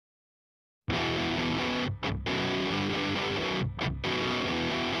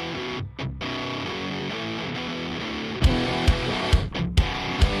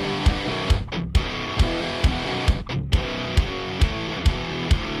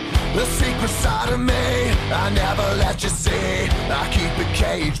The secret side of me, I never let you see. I keep it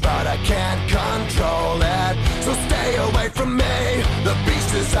caged, but I can't control it. So stay away from me, the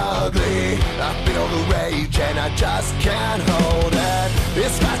beast is ugly. I feel the rage and I just can't hold it.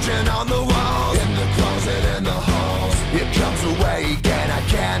 It's scratching on the walls, in the closet, in the halls. It comes awake and I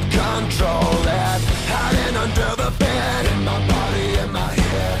can't control it. Hiding under the bed, in my body, in my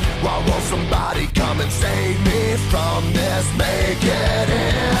head. Why won't somebody come and save me from this? Make it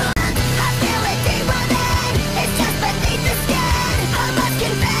in.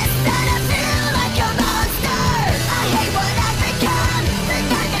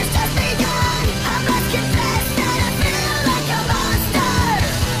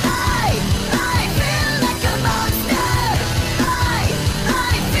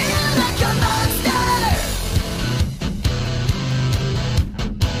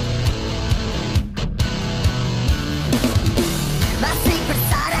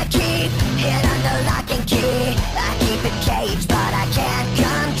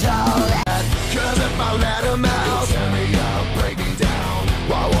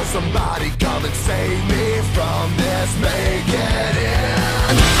 Somebody come and save me from this. Make it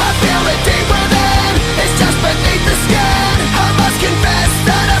in. I feel it deep within, it's just beneath the skin. I must confess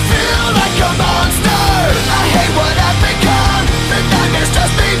that I feel like a monster. I hate what I've become, the nightmare's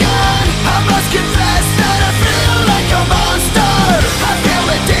just begun. I must confess that I feel like a monster. I feel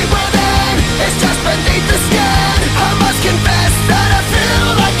it deep within, it's just beneath the skin. I must confess that I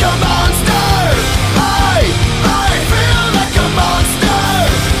feel like a monster. I feel like a monster.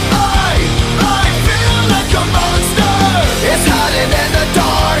 It's hiding in the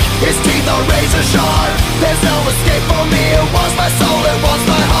dark, its teeth are razor sharp. There's no escape for me, it wants my soul, it wants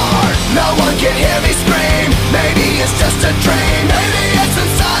my heart. No one can hear me scream, maybe it's just a dream. Maybe it's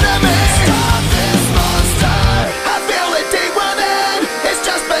inside of me. Stop this monster. I feel it deep within, it's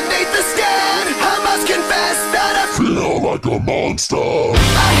just beneath the skin. I must confess that I feel like a monster.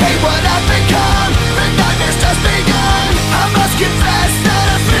 I hate what I've become, the nightmare's just begun. I must confess that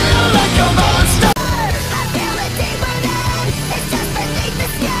I feel like a monster.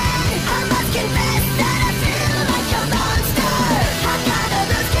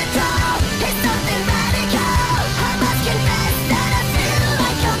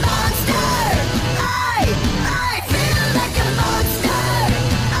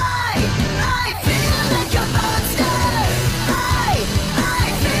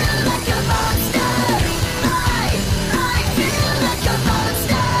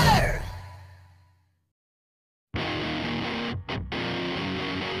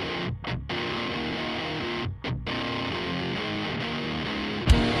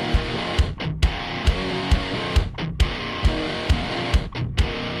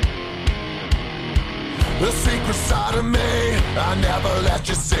 The secret side of me, I never let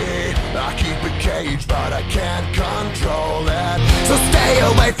you see. I keep it caged, but I can't control it. So stay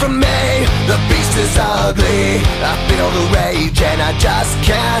away from me, the beast is ugly. I feel the rage and I just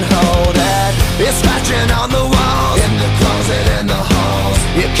can't hold it. It's scratching on the walls, in the closet, in the halls.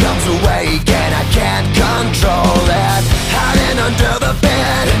 It comes awake and I can't control it. Hiding under the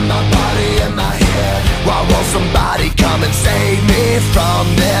bed, in my body, in my head. Why won't somebody come and save me from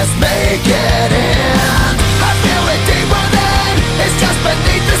this? Make it in. I feel it deep within, it's just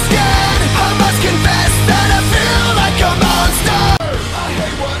beneath the skin. I must confess that I feel like a monster. I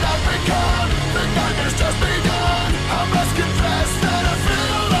hate what I've become, the nightmare's just begun. I must confess that I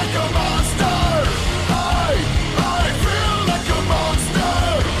feel like a monster. I feel like a monster.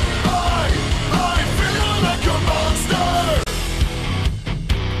 I feel like a monster.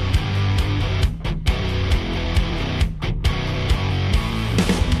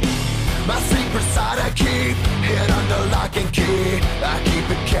 My secret side I keep hid under lock and key. I keep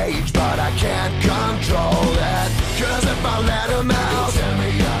it caged, but I can't control it. Cause if I let him out, he'll tear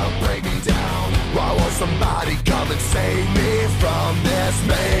me up, break me down. Why won't somebody come and save me from this?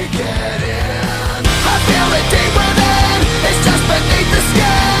 Make it in. I feel it deep within, it's just beneath the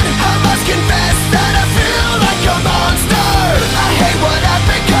skin. I must confess that I feel like a monster. I hate what I've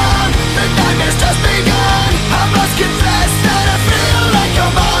become, the nightmare's just begun. I must confess that I feel like a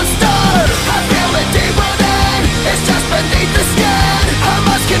monster. I feel it deep within, it's just beneath the skin. I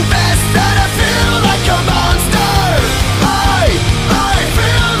must confess that I feel like a monster. I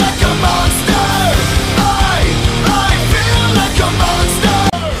feel like a monster. I feel like a monster.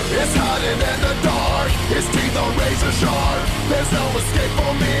 It's hiding in the dark, its teeth are razor sharp. There's no escape.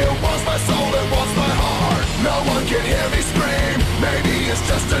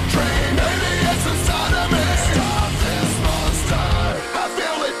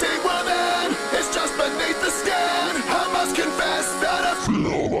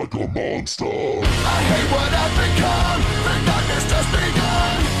 like a monster. I hate what I've become, the darkness just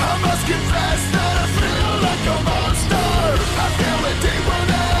begun. I must confess that I feel like a monster. I feel it deep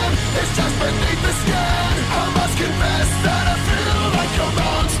within, it's just beneath the skin. I must confess that I feel like a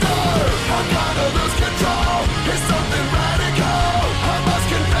monster. I'm gonna lose control, it's something radical. I must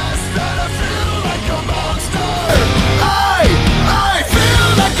confess that I feel like a monster. I feel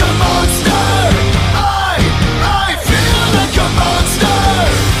like a monster. I feel like a monster.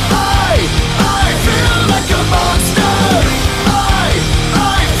 I feel like a monster.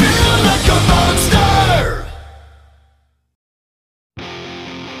 I feel like a monster.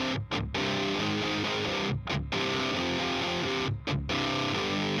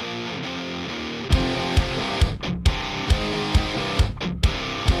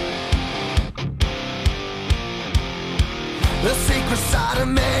 The secret side of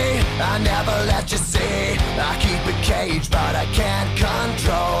me, I never let you see. I keep it caged, but I can't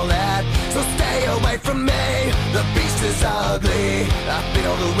control it. So stay away from me, the beast is ugly. I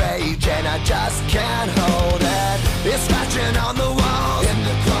feel the rage and I just can't hold it. It's scratching on the walls, in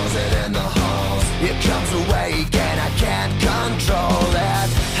the closet, in the halls. It comes awake and I can't control it.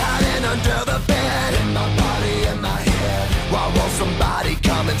 Hiding under the bed, in my body, in my head. Why won't somebody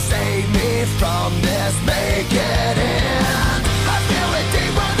come and save me from this? Make it end. I feel it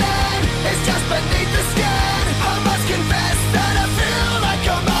deep within, it's just beneath the skin. I must confess that I feel like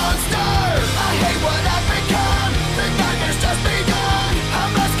a monster. I hate what I've become, the nightmare's just begun. I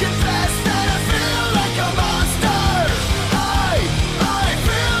must confess that I feel like a monster. I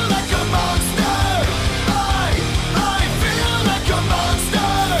feel like a monster. I feel like a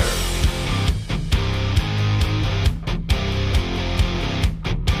monster.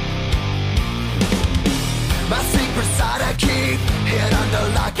 My secret side I keep hid under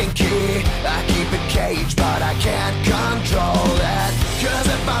lock and key. I keep it caged, but I can't control it. Cause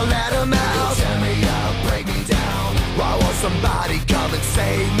if I let him out, he'll tear me up, break me down. Why won't somebody come and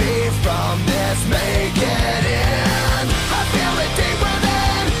save me from this? Make it end. I feel it deep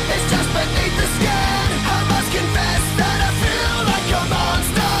within, it's just beneath the skin. I must confess that I feel like a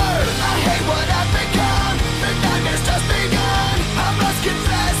monster. I hate what I've become, the nightmare's just begun. I must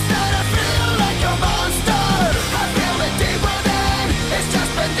confess that I feel like a monster. I feel it deep within, it's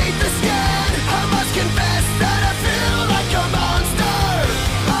just beneath the skin. I must confess that I feel like a monster.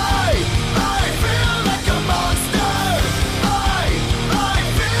 I feel like a monster. I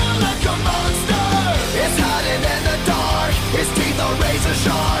feel like a monster. It's hiding in the dark, its teeth are razor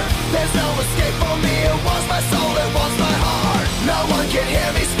sharp. There's no escape for me, it wants my soul, it wants my heart. No one can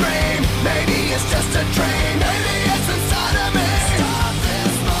hear me scream, maybe it's just a dream. Maybe it's inside of me. Stop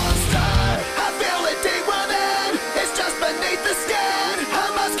this monster. I feel it deep within, it's just beneath the skin. I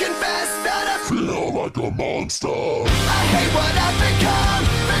must confess that I feel like a monster. I hate what I've become,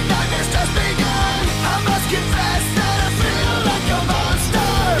 the nightmare's just begun. I must confess that I feel like a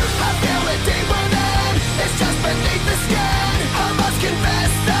monster. I feel it deep within, it's just beneath the skin. I must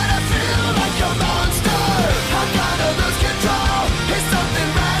confess that I feel like a monster. I'm gonna lose control, it's something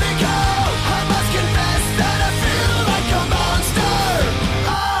radical. I must confess that I feel like a monster.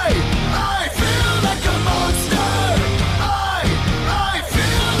 I feel like a monster. I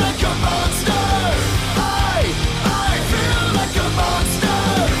feel like a monster. I feel like a monster.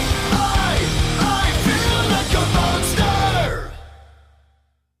 I feel like a monster.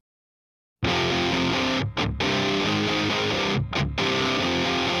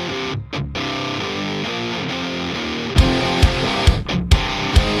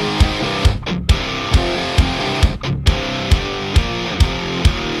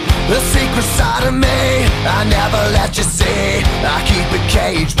 The secret side of me, I never let you see. I keep it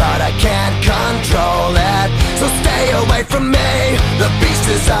caged, but I can't control it. So stay away from me, the beast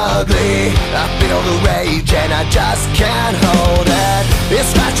is ugly. I feel the rage and I just can't hold it.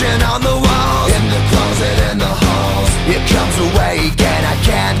 It's scratching on the walls, in the closet, in the halls. It comes awake and I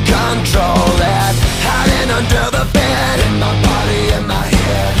can't control it. Hiding under the bed, in my body, in my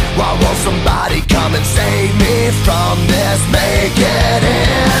head. Why won't somebody come and save me from this? Make it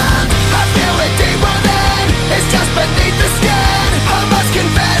end. I feel it deep within, it's just beneath the skin. I must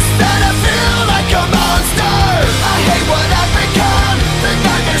confess that I feel like a monster. I hate what I've become, the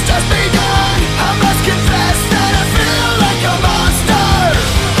nightmare's just begun. I must confess that I feel like a monster.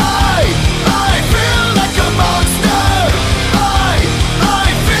 I feel like a monster. I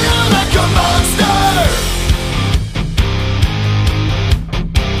feel like a monster.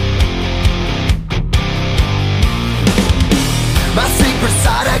 My secret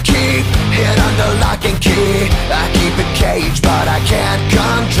side I keep hid under lock and key. I keep it caged, but I can't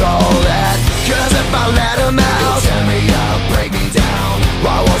control it. Cause if I let him out, he'll tear me up, break me down.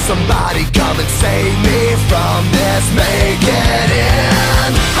 Why won't save me from this. Make it in.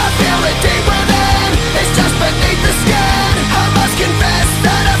 I feel it deep within, it's just beneath the skin. I must confess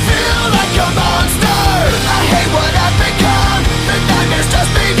that I feel like a monster. I hate what I've become, the nightmare's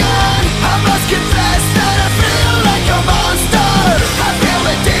just begun. I must confess that I feel like a monster. I feel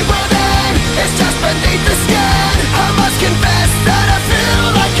it deep within, it's just beneath the skin. I must confess that I feel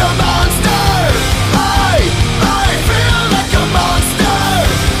like a monster. I feel like a monster.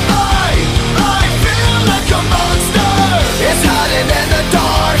 I feel like a monster. It's hiding in the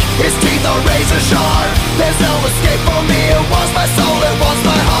dark, its teeth are razor sharp. There's no escape for me, it wants my soul, it wants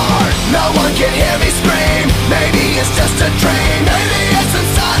my heart. No one can hear me scream, maybe it's just a dream. Maybe it's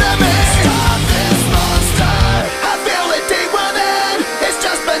inside of me. Stop this monster. I feel it deep within, it's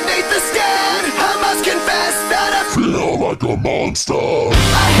just beneath the skin. I must confess that I feel like a monster.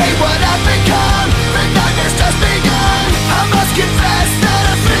 I hate what I've become, the nightmare's just begun. I must confess that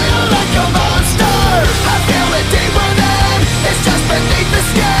I feel like a monster. I feel it deep within, it's just beneath the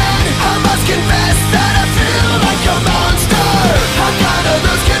skin. I must confess that I feel like a monster. I'm gonna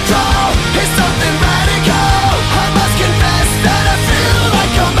lose control, it's something radical. I must confess that I feel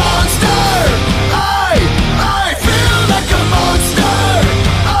like a monster. I feel like a monster.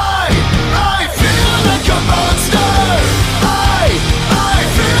 I feel like a monster. I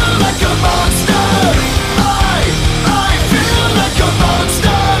feel like a monster. I feel like a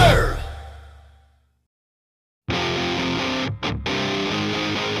monster.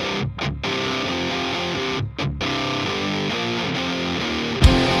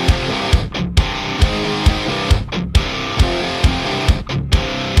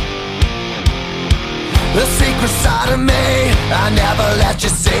 The secret side of me, I never let you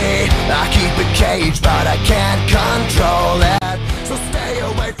see. I keep it caged, but I can't control it. So stay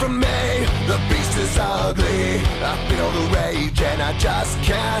away from me, the beast is ugly. I feel the rage and I just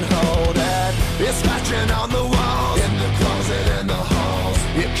can't hold it. It's scratching on the walls, in the closet, in the halls.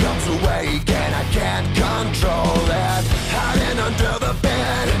 It comes awake and I can't control it. Hiding under the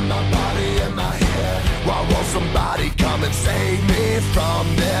bed, in my body, in my head. Why won't somebody come and save me from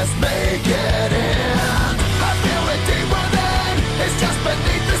this? Make it in. I feel it deep within, it's just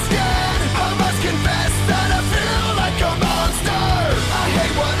beneath the skin. I must confess that I feel like a monster. I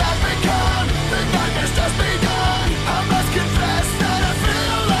hate what I've become, the nightmare's just begun. I must confess that I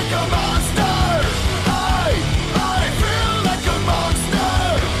feel like a monster. I feel like a monster.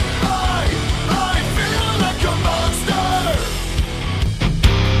 I feel like a monster.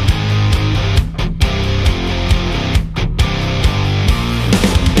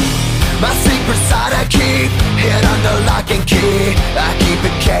 My secret side I keep hid under lock and key. I keep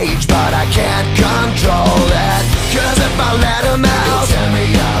it caged, but I can't control it. Cause if I let him out, he'll tear me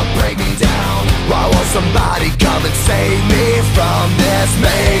up, break me down. Why won't somebody come and save me from this?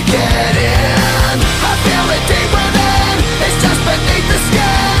 Make it in. I feel it deep within, it's just beneath the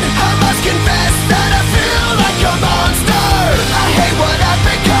skin. I must confess that I feel like a monster. I hate what I've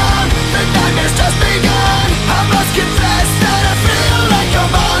become, the nightmare's just begun. I must confess that I feel like a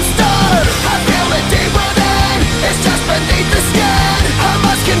monster. I feel it deep within, it's just beneath the skin. I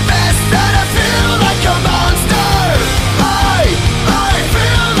must confess that I feel like a monster. I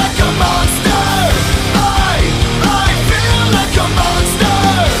feel like a monster. I feel like a monster.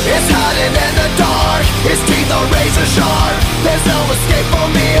 It's hiding in the dark, its teeth are razor sharp. There's no escape for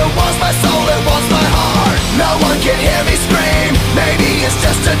me, it wants my soul, it wants my heart. No one can hear me scream, maybe it's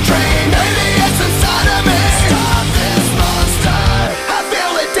just a dream. Maybe it's inside of me. Stop this monster. I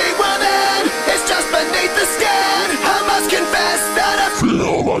feel it deep within, it's just beneath the skin. I must confess that I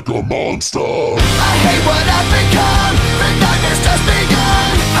feel like a monster. I hate what I've become, the nightmare's just begun.